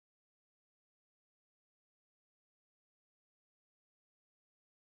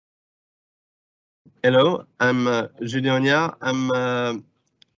Hello, I'm Julien Ognard. I'm a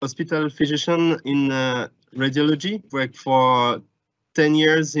hospital physician in radiology. Worked for 10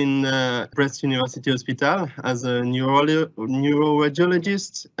 years in Brest University Hospital as a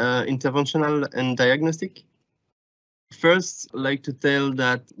neuroradiologist, interventional and diagnostic. First, I'd like to tell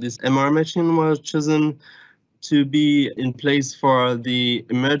that this MR machine was chosen to be in place for the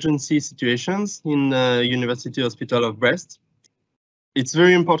emergency situations in University Hospital of Brest. It's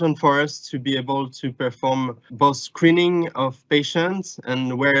very important for us to be able to perform both screening of patients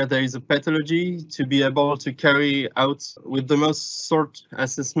and where there is a pathology to be able to carry out with the most sort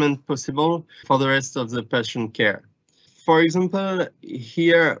assessment possible for the rest of the patient care. For example,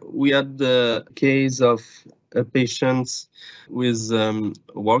 here we had the case of a patient with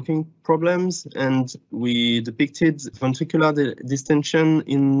walking problems, and we depicted ventricular distension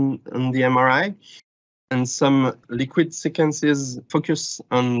on the MRI. And some liquid sequences focus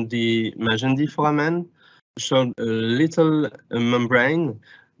on the Magendie foramen showed a little membrane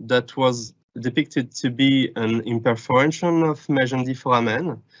that was depicted to be an imperforation of Magendie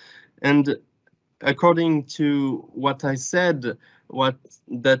foramen. And according to what I said,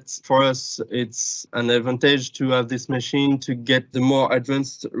 that for us it's an advantage to have this machine to get the more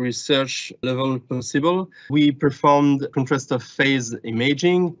advanced research level possible. We performed contrast of phase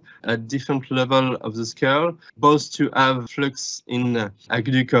imaging at different level of the skull, both to have flux in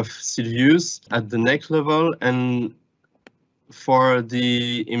aqueduct of Sylvius at the neck level and for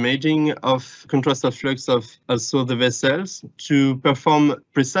the imaging of contrast of flux of also the vessels to perform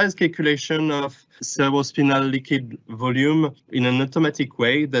precise calculation of cerebrospinal liquid volume in an automatic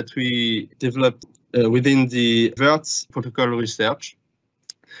way that we developed within the VERTS protocol research.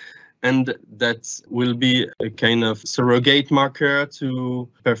 And that will be a kind of surrogate marker to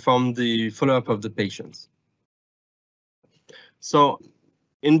perform the follow-up of the patients. So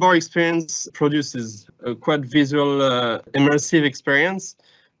in-bore experience produces a quite visual, immersive experience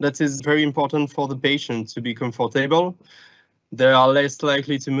that is very important for the patient to be comfortable. They are less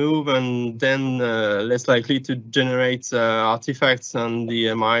likely to move and then less likely to generate artifacts on the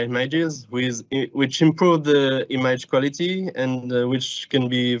MRI images, which improve the image quality and which can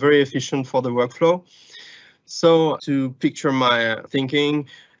be very efficient for the workflow. So to picture my thinking,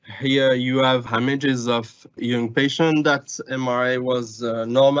 here you have images of a young patient that MRI was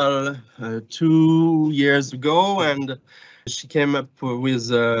normal 2 years ago, and she came up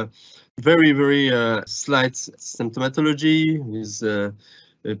with very, very slight symptomatology, with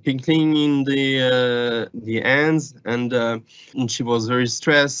pinkling in the hands, and she was very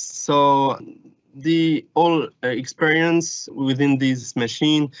stressed. So the whole experience within this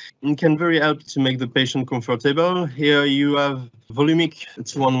machine can very help to make the patient comfortable. Here you have volumic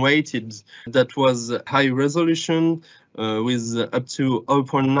to unweighted that was high resolution with up to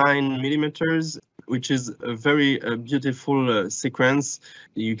 0.9 millimeters, which is a very beautiful sequence.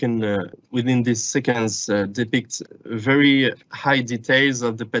 You can, within this sequence, depict very high details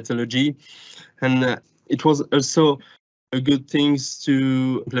of the pathology. And it was also a good thing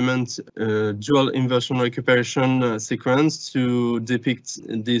to implement dual inversion recuperation sequence to depict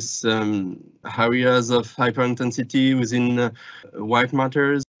these areas of hyperintensity within white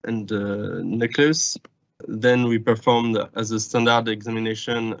matters and nucleus. Then we performed as a standard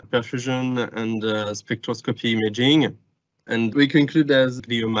examination perfusion and spectroscopy imaging. And we conclude as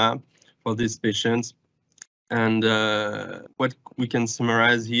glioma for these patients. And what we can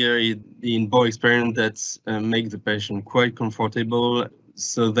summarize here is the in-bore experience that make the patient quite comfortable.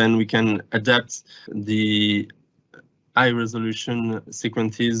 So then we can adapt the high resolution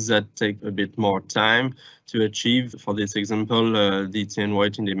sequences that take a bit more time to achieve. For this example, the TN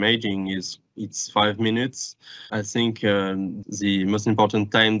white in the imaging it's 5 minutes. I think the most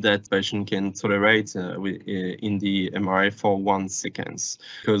important time that patient can tolerate in the MRI for 1 second,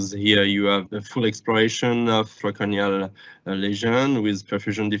 because here you have a full exploration of trocranial lesion with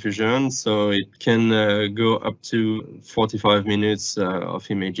perfusion diffusion, so it can go up to 45 minutes of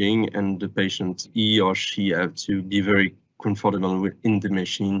imaging, and the patient, he or she, have to be very comfortable in the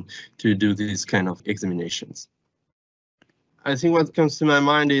machine to do these kind of examinations. I think what comes to my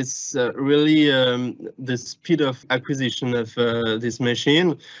mind is really the speed of acquisition of this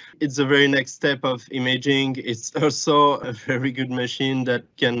machine. It's the very next step of imaging. It's also a very good machine that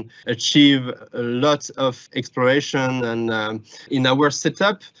can achieve a lot of exploration. And in our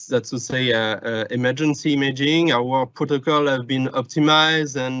setup, that's to say emergency imaging, our protocol have been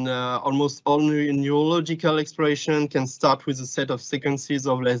optimized, and almost all neurological exploration can start with a set of sequences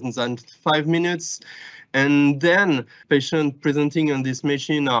of less than 5 minutes. And then patients presenting on this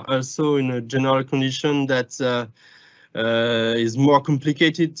machine are also in a general condition that is more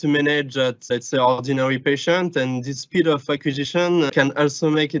complicated to manage at, let's say, ordinary patient, and this speed of acquisition can also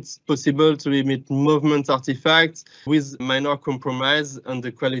make it possible to limit movement artifacts with minor compromise on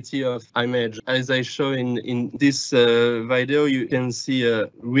the quality of image. As I show in this video, you can see a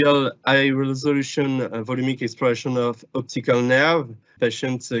real high-resolution volumic exploration of optical nerve.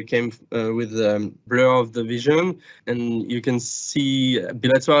 Patients came with blur of the vision, and you can see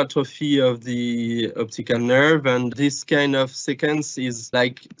bilateral atrophy of the optical nerve, and this kind of sequence is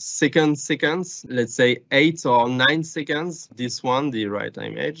like seconds, let's say 8 or 9 seconds, this one, the right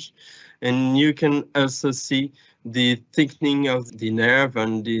image. And you can also see the thickening of the nerve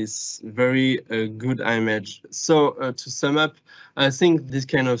and this very good image. So to sum up, I think this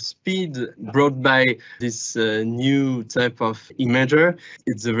kind of speed brought by this new type of imager,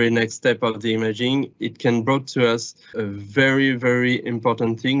 it's the very next step of the imaging. It can bring to us a very, very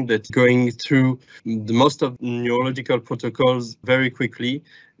important thing, that going through the most of neurological protocols very quickly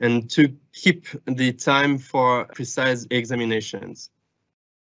and to keep the time for precise examinations.